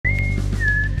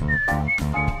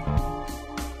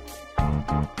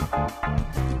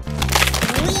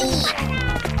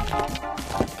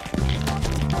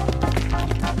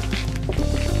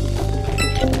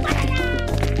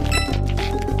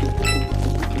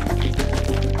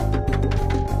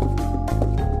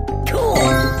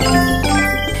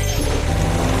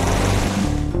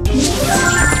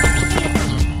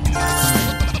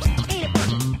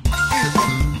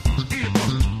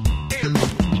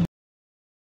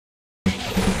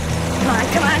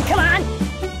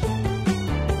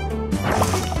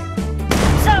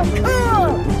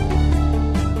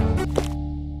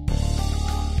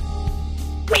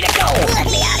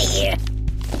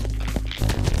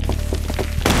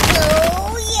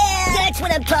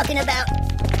Talking about.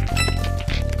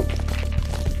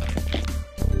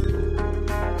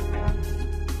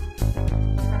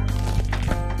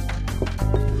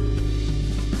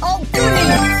 Oh,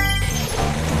 goodness!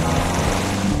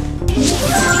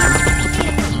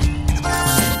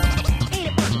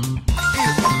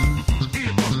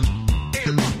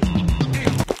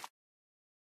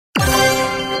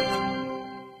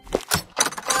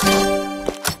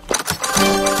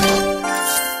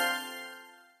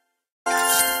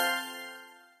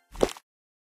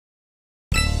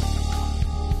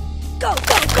 Go,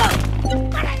 go, go!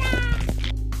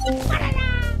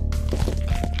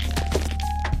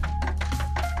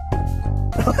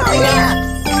 Oh, yeah!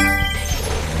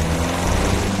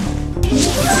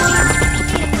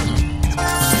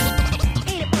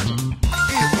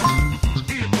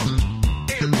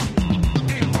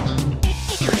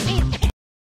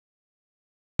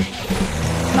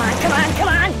 Come on, come on, come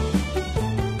on!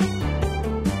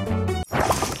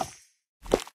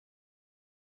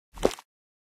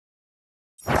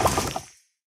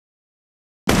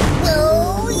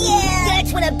 Oh, yeah!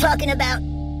 That's what I'm talking about.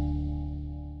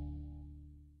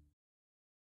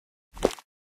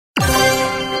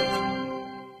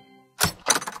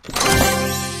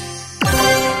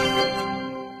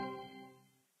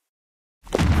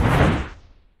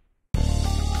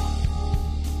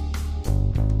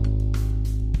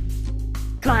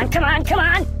 Come on, come on, come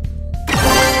on!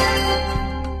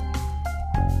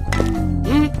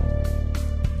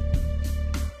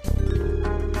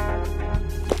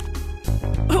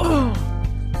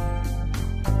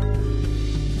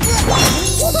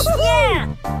 Yeah!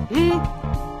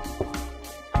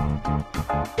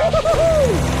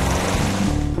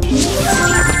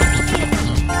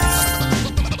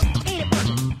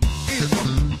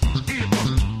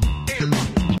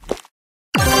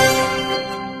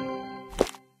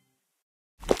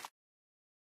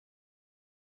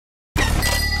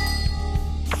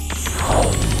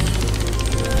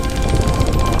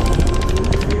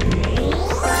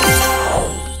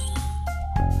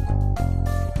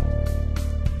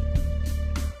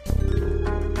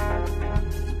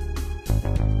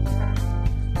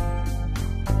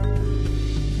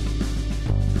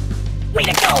 Way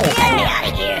to go! Yeah. Get me out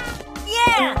of here!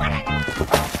 Yeah!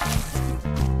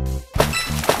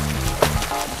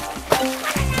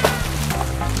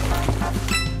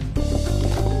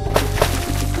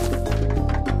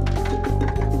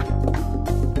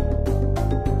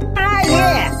 Ah,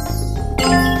 yeah!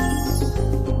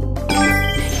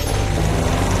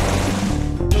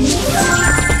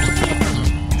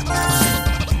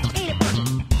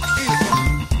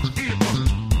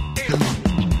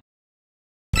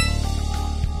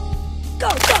 Go,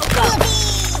 go, go!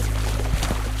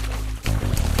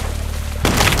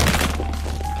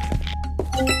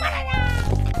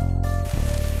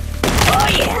 Oh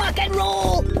yeah! Rock and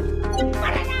roll!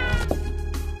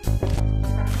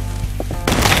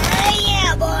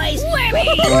 Yeah, boys! Whammy!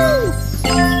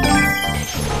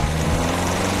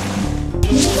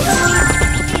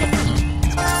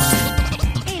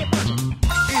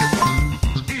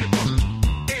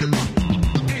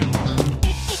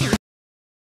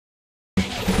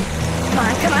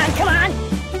 Come on, come on!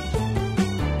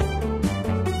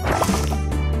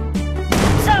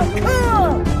 So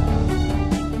cool!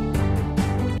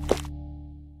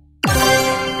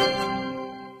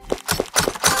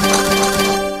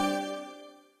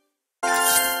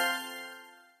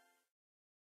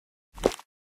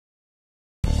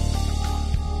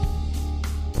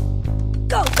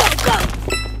 Go, go, go!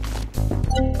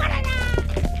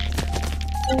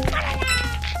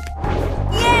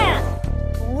 Yeah!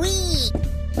 Wee!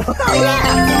 Oh, yeah!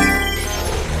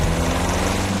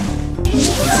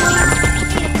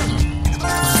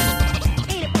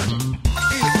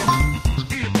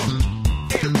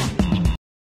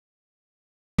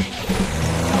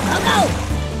 Go, go, go!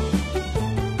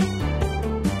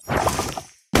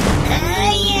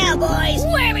 Yeah, boys!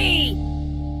 Whammy!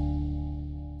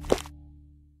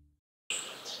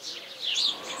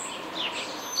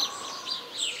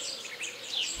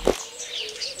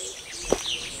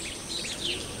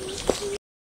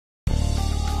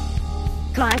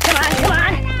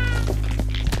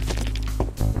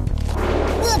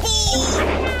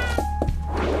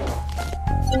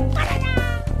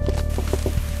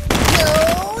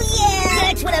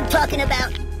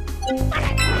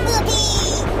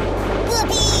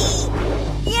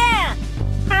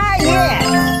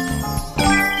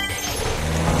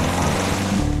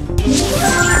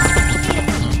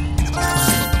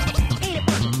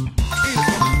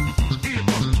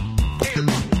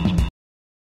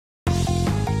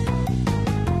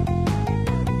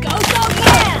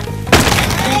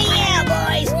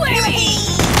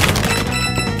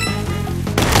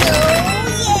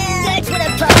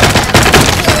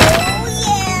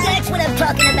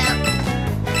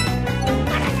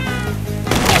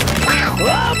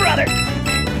 brother!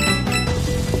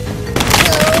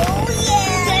 Oh,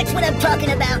 yeah! That's what I'm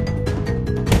talking about!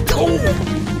 Ow!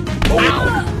 Ow!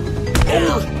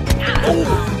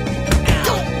 Ow!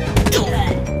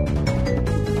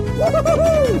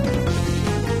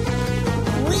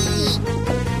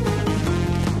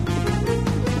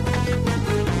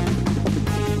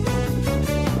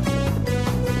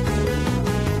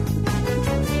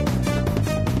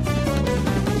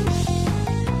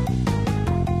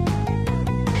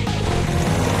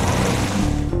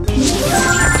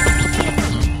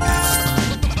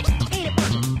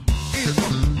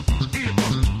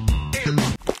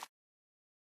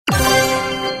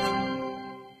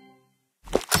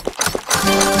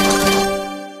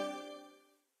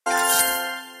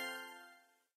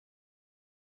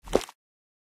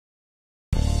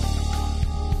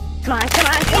 Come on, come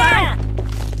on, come on!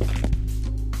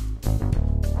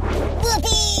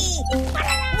 Whoopee!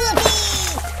 Whoopee!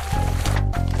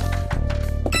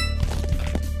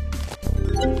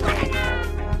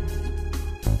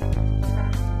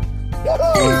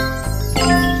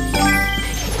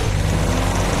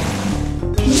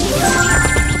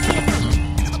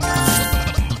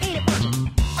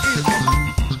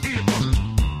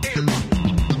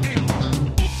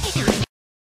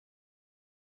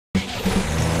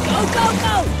 Go,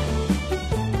 go!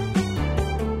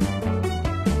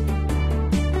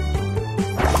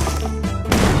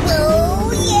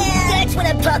 Oh, yeah! That's what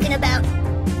I'm talking about!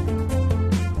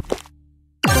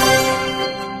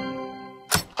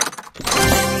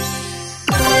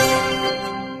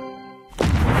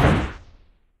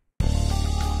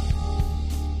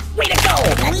 Way to go!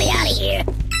 Let me out of here!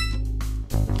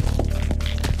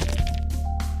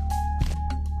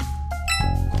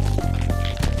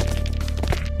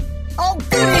 Oh,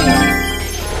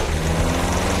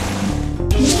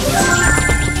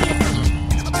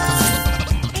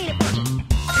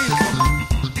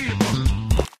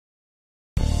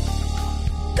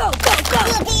 go, go, go!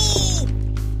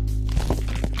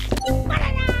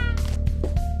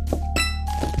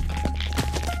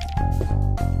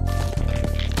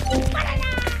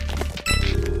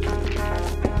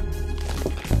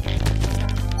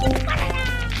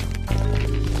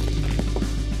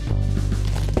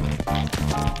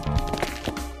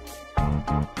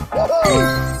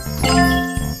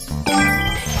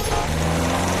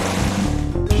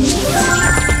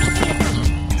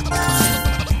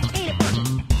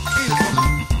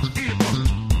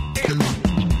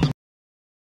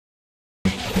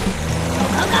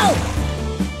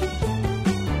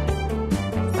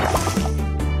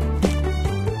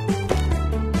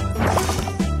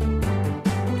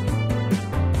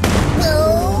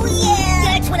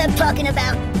 Talking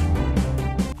about.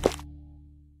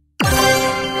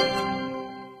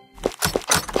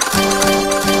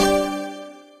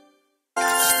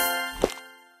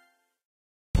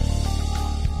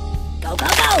 Go, go,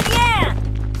 go! Yeah!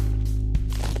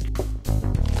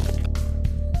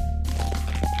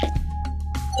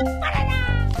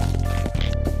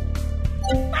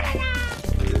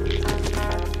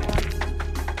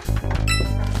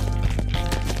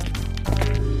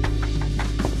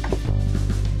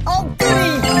 Oh,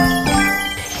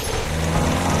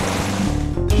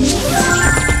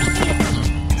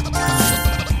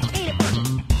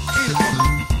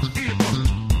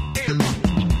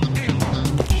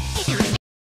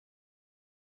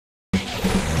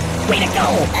 way to go!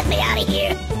 Let me out of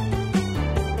here!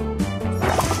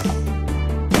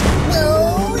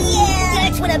 Oh, yeah!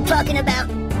 That's what I'm talking about!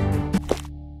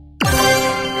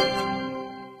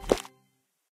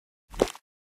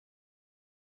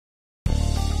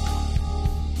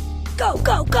 Go,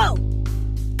 go, go!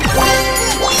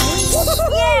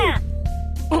 Yeah!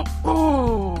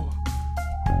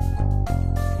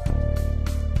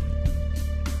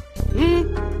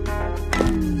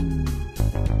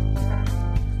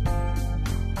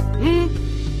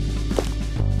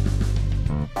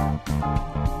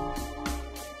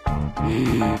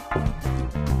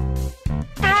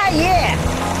 Ah, yeah!